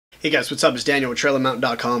Hey guys, what's up? It's Daniel with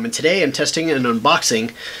TrailerMount.com, and today I'm testing and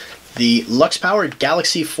unboxing the LuxPower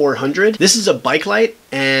Galaxy 400. This is a bike light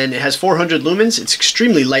and it has 400 lumens. It's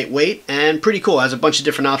extremely lightweight and pretty cool. It has a bunch of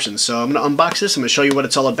different options. So I'm going to unbox this, I'm going to show you what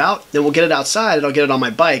it's all about, then we'll get it outside and I'll get it on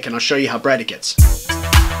my bike and I'll show you how bright it gets.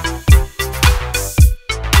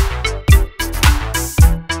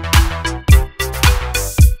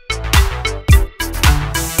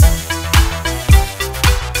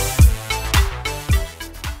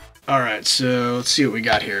 Alright, so let's see what we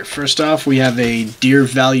got here. First off, we have a dear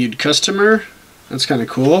valued customer. That's kind of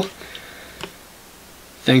cool.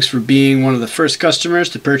 Thanks for being one of the first customers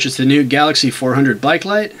to purchase the new Galaxy 400 bike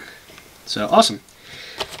light. So awesome.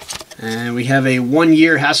 And we have a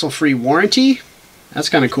 1-year hassle-free warranty. That's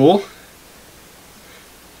kind of cool.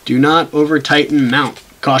 Do not over tighten mount.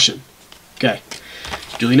 Caution. Okay,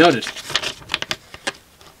 duly noted.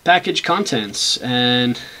 Package contents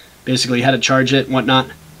and basically how to charge it and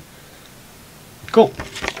whatnot. Cool.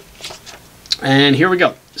 And here we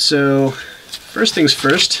go. So first things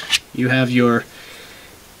first, you have your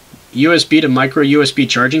USB to micro USB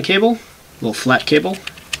charging cable, little flat cable.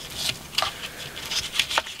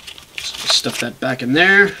 Just stuff that back in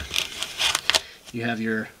there. You have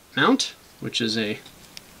your mount, which is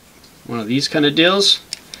one of these kind of deals.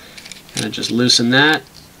 And just loosen that,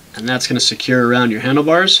 and that's going to secure around your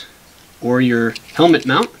handlebars or your helmet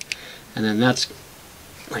mount. And then that's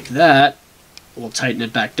like that. We'll tighten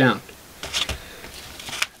it back down.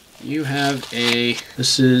 You have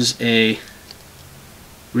this is a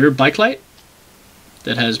rear bike light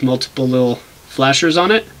that has multiple little flashers on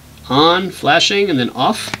it. On, flashing, and then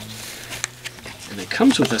off. And it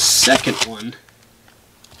comes with a second one.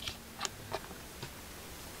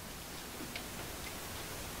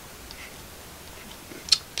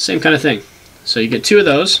 Same kind of thing. So you get two of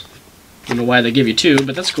those. I don't know why they give you two,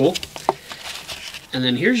 but that's cool. And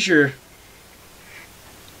then here's your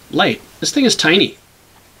light. This thing is tiny.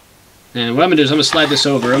 And what I'm going to do is I'm going to slide this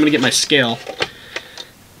over. I'm going to get my scale.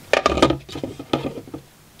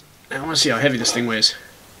 I want to see how heavy this thing weighs.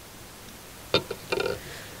 This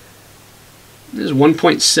is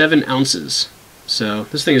 1.7 ounces. So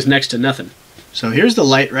this thing is next to nothing. So here's the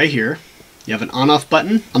light right here. You have an on-off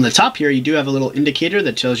button. On the top here you do have a little indicator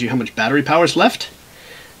that tells you how much battery power is left.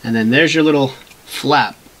 And then there's your little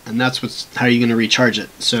flap. And that's how you're going to recharge it.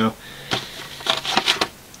 So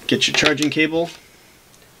get your charging cable,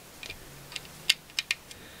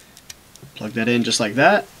 plug that in just like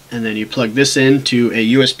that, and then you plug this into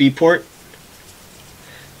a USB port,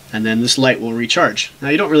 and then this light will recharge. Now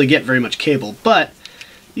you don't really get very much cable, but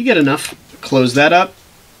you get enough. Close that up.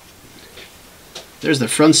 There's the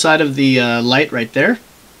front side of the light right there.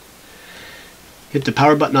 Hit the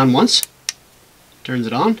power button on once, turns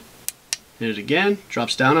it on, hit it again,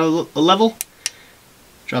 drops down a level,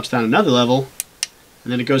 drops down another level,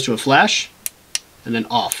 and then it goes to a flash, and then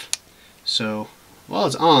off. So while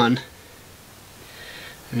it's on,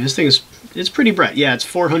 I mean, this thing it's pretty bright. Yeah, it's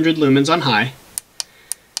 400 lumens on high,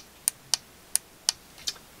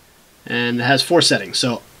 and it has 4 settings.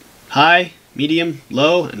 So high, medium,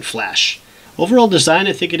 low, and flash. Overall design,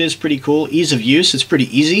 I think it is pretty cool. Ease of use, it's pretty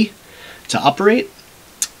easy to operate.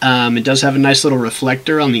 It does have a nice little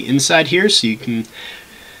reflector on the inside here, so you can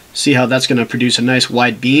see how that's going to produce a nice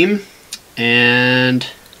wide beam. And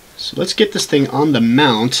so let's get this thing on the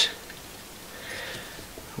mount.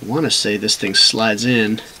 I want to say this thing slides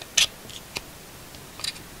in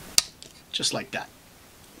just like that.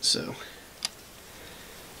 So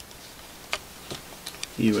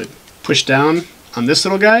you would push down on this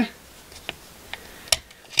little guy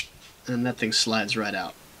and that thing slides right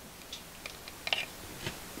out.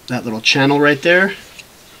 That little channel right there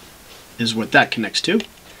is what that connects to.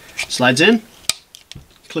 Slides in,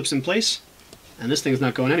 clips in place, and this thing's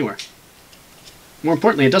not going anywhere. More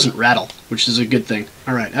importantly, it doesn't rattle, which is a good thing.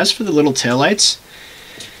 Alright, as for the little taillights,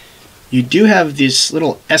 you do have this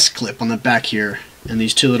little S-clip on the back here, and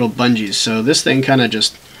these 2 little bungees. So this thing kind of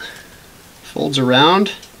just folds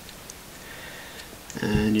around,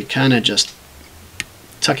 and you kind of just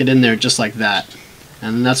tuck it in there just like that.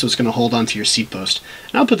 And that's what's going to hold onto your seat post.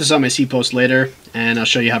 And I'll put this on my seat post later, and I'll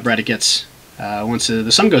show you how bright it gets once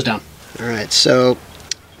the sun goes down. Alright, so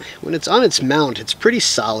when it's on its mount, it's pretty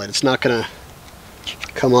solid. It's not going to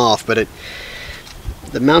come off, but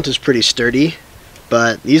the mount is pretty sturdy.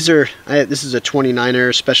 But this is a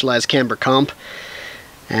 29er specialized camber comp,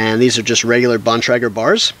 and these are just regular Bontrager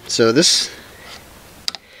bars. So the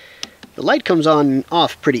light comes on and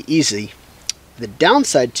off pretty easy. The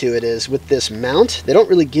downside to it is with this mount, they don't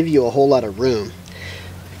really give you a whole lot of room,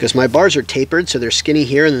 because my bars are tapered, so they're skinny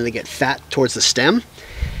here and then they get fat towards the stem.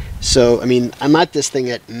 So, I mean, I'm at this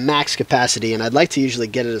thing at max capacity, and I'd like to usually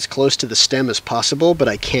get it as close to the stem as possible, but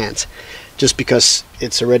I can't, just because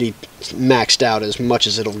it's already maxed out as much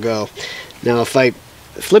as it'll go. Now, if I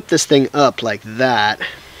flip this thing up like that,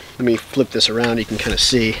 let me flip this around, you can kind of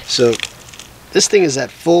see. So, this thing is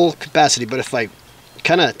at full capacity, but if I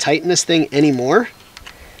kind of tighten this thing anymore,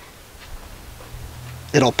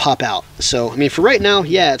 it'll pop out. So, I mean, for right now,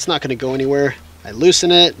 yeah, it's not going to go anywhere. I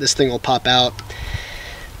loosen it, this thing will pop out.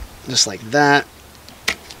 Just like that,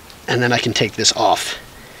 and then I can take this off.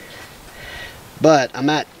 But I'm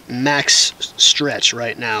at max stretch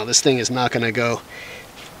right now. This thing is not going to go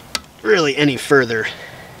really any further.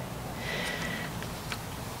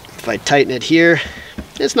 If I tighten it here,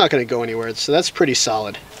 it's not going to go anywhere, so that's pretty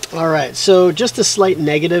solid. Alright, so just a slight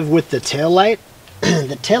negative with the taillight.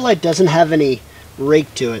 The taillight doesn't have any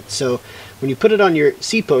rake to it, so when you put it on your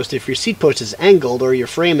seat post, if your seat post is angled or your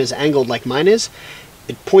frame is angled like mine is,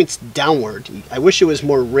 it points downward. I wish it was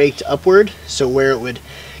more raked upward, so where it would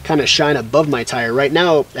kind of shine above my tire. Right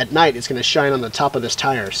now, at night, it's going to shine on the top of this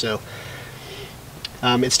tire, so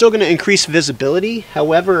it's still going to increase visibility.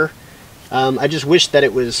 However, I just wish that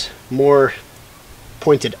it was more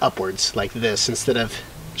pointed upwards like this instead of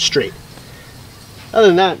straight. Other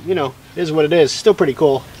than that, you know, it is what it is. Still pretty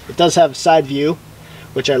cool. It does have side view,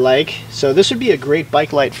 which I like. So this would be a great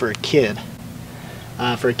bike light for a kid,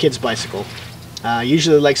 for a kid's bicycle.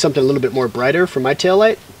 Usually like something a little bit more brighter for my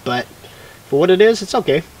taillight, but for what it is, it's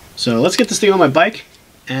okay. So let's get this thing on my bike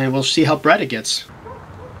and we'll see how bright it gets.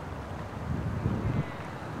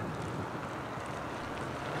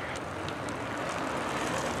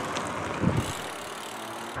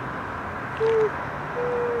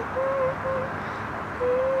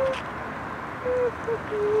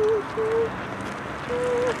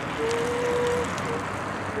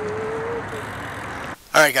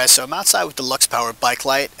 Alright guys, so I'm outside with the LuxPower bike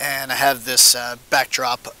light, and I have this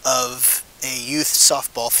backdrop of a youth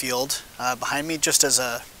softball field behind me, just as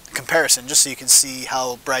a comparison, just so you can see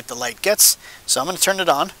how bright the light gets. So I'm going to turn it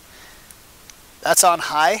on. That's on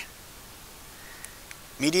high,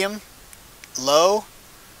 medium, low,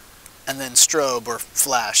 and then strobe or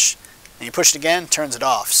flash. And you push it again, turns it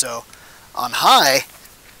off. So on high,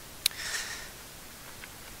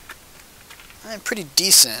 pretty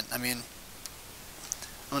decent. I mean,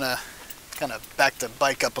 I'm going to kind of back the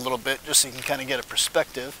bike up a little bit just so you can kind of get a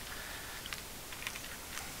perspective.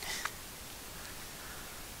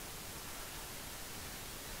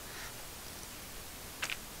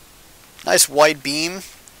 Nice white beam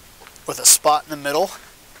with a spot in the middle.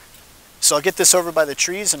 So I'll get this over by the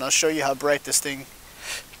trees and I'll show you how bright this thing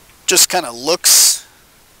just kind of looks,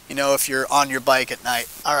 you know, if you're on your bike at night.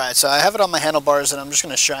 Alright, so I have it on my handlebars and I'm just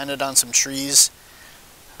going to shine it on some trees.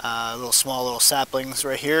 Small little saplings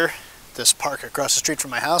right here. This park across the street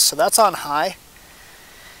from my house. So that's on high.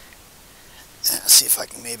 Let's see if I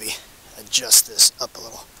can maybe adjust this up a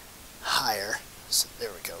little higher. So there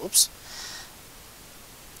we go. Oops.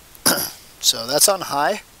 So that's on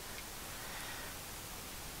high.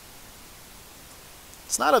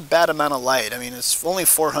 It's not a bad amount of light. I mean, it's only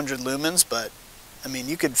 400 lumens, but I mean,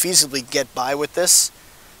 you could feasibly get by with this.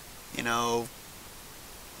 You know,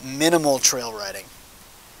 minimal trail riding.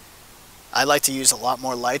 I like to use a lot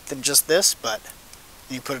more light than just this, but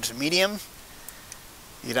you put it to medium,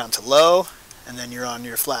 you get down to low, and then you're on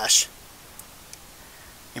your flash.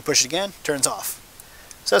 You push it again, turns off.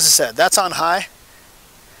 So as I said, that's on high,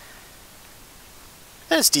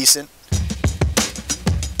 and it's decent.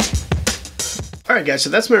 Alright guys, so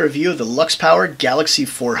that's my review of the LuxPower Galaxy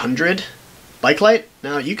 400 bike light.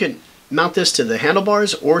 Now you can mount this to the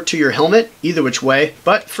handlebars or to your helmet, either which way.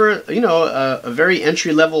 But for, you know, a very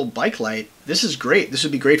entry-level bike light, this is great. This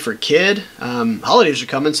would be great for a kid. Holidays are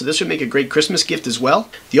coming, so this would make a great Christmas gift as well.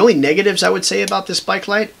 The only negatives I would say about this bike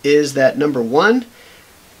light is that, number one,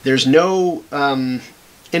 there's no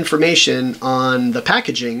information on the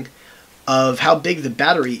packaging of how big the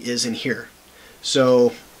battery is in here.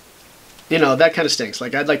 So, you know, that kind of stinks.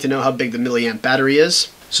 Like, I'd like to know how big the milliamp battery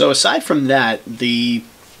is. So aside from that,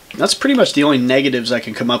 that's pretty much the only negatives I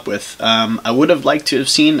can come up with. I would have liked to have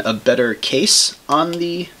seen a better case on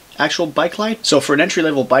the actual bike light. So for an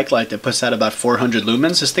entry-level bike light that puts out about 400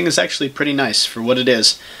 lumens, this thing is actually pretty nice for what it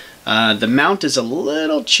is. The mount is a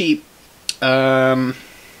little cheap. I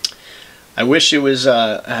wish it was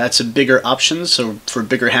had some bigger options, so for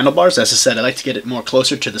bigger handlebars. As I said, I like to get it more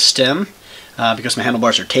closer to the stem because my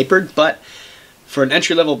handlebars are tapered, but for an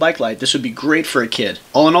entry-level bike light, this would be great for a kid.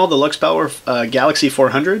 All in all, the LuxPower Galaxy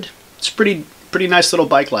 400, it's a pretty nice little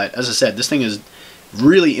bike light. As I said, this thing is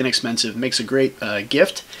really inexpensive, makes a great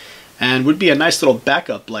gift, and would be a nice little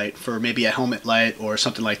backup light for maybe a helmet light or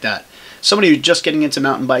something like that. Somebody who's just getting into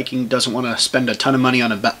mountain biking, doesn't want to spend a ton of money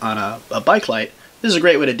on a bike light, this is a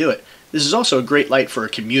great way to do it. This is also a great light for a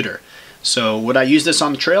commuter. So would I use this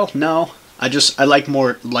on the trail? No. I like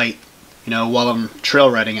more light, you know, while I'm trail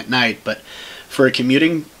riding at night, but for a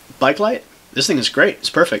commuting bike light, this thing is great. It's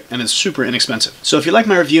perfect, and it's super inexpensive. So if you like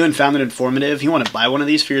my review and found it informative, you want to buy one of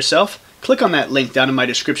these for yourself, click on that link down in my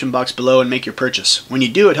description box below and make your purchase. When you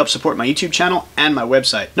do, it helps support my YouTube channel and my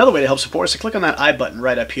website. Another way to help support is to click on that I button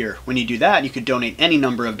right up here. When you do that, you could donate any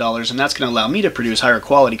number of dollars, and that's going to allow me to produce higher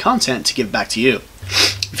quality content to give back to you.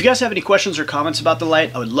 If you guys have any questions or comments about the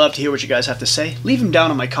light, I would love to hear what you guys have to say. Leave them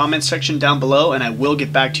down in my comments section down below, and I will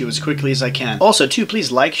get back to you as quickly as I can. Also, too,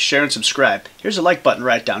 please like, share, and subscribe. Here's a like button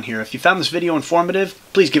right down here. If you found this video informative,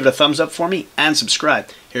 please give it a thumbs up for me and subscribe.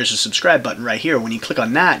 Here's a subscribe button right here. When you click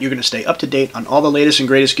on that, you're going to stay up to date on all the latest and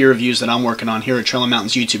greatest gear reviews that I'm working on here at Trail and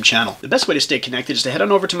Mountain's YouTube channel. The best way to stay connected is to head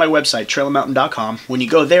on over to my website, trailandmountain.com. When you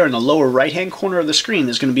go there, in the lower right-hand corner of the screen,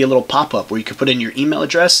 there's going to be a little pop-up where you can put in your email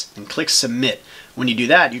address and click submit. When you do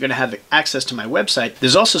that, you're going to have access to my website.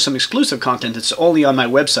 There's also some exclusive content that's only on my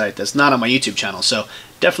website that's not on my YouTube channel. So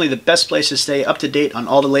definitely the best place to stay up to date on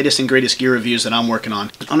all the latest and greatest gear reviews that I'm working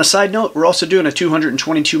on. On a side note, we're also doing a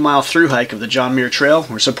 222-mile through hike of the John Muir Trail.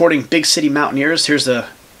 We're supporting big city mountaineers. Here's the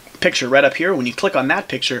picture right up here. When you click on that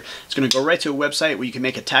picture, it's going to go right to a website where you can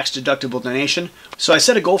make a tax-deductible donation. So I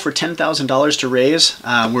set a goal for $10,000 to raise.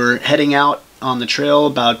 We're heading out on the trail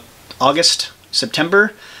about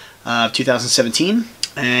September of 2017,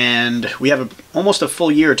 and we have almost a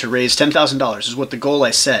full year to raise $10,000 is what the goal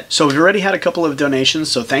I set. So we've already had a couple of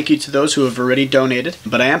donations, so thank you to those who have already donated,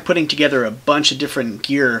 but I am putting together a bunch of different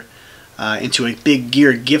gear into a big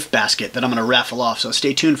gear gift basket that I'm going to raffle off, so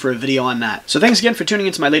stay tuned for a video on that. So thanks again for tuning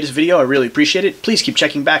into my latest video. I really appreciate it. Please keep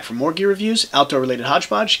checking back for more gear reviews, outdoor related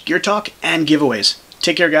hodgepodge, gear talk, and giveaways.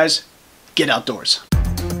 Take care, guys. Get outdoors.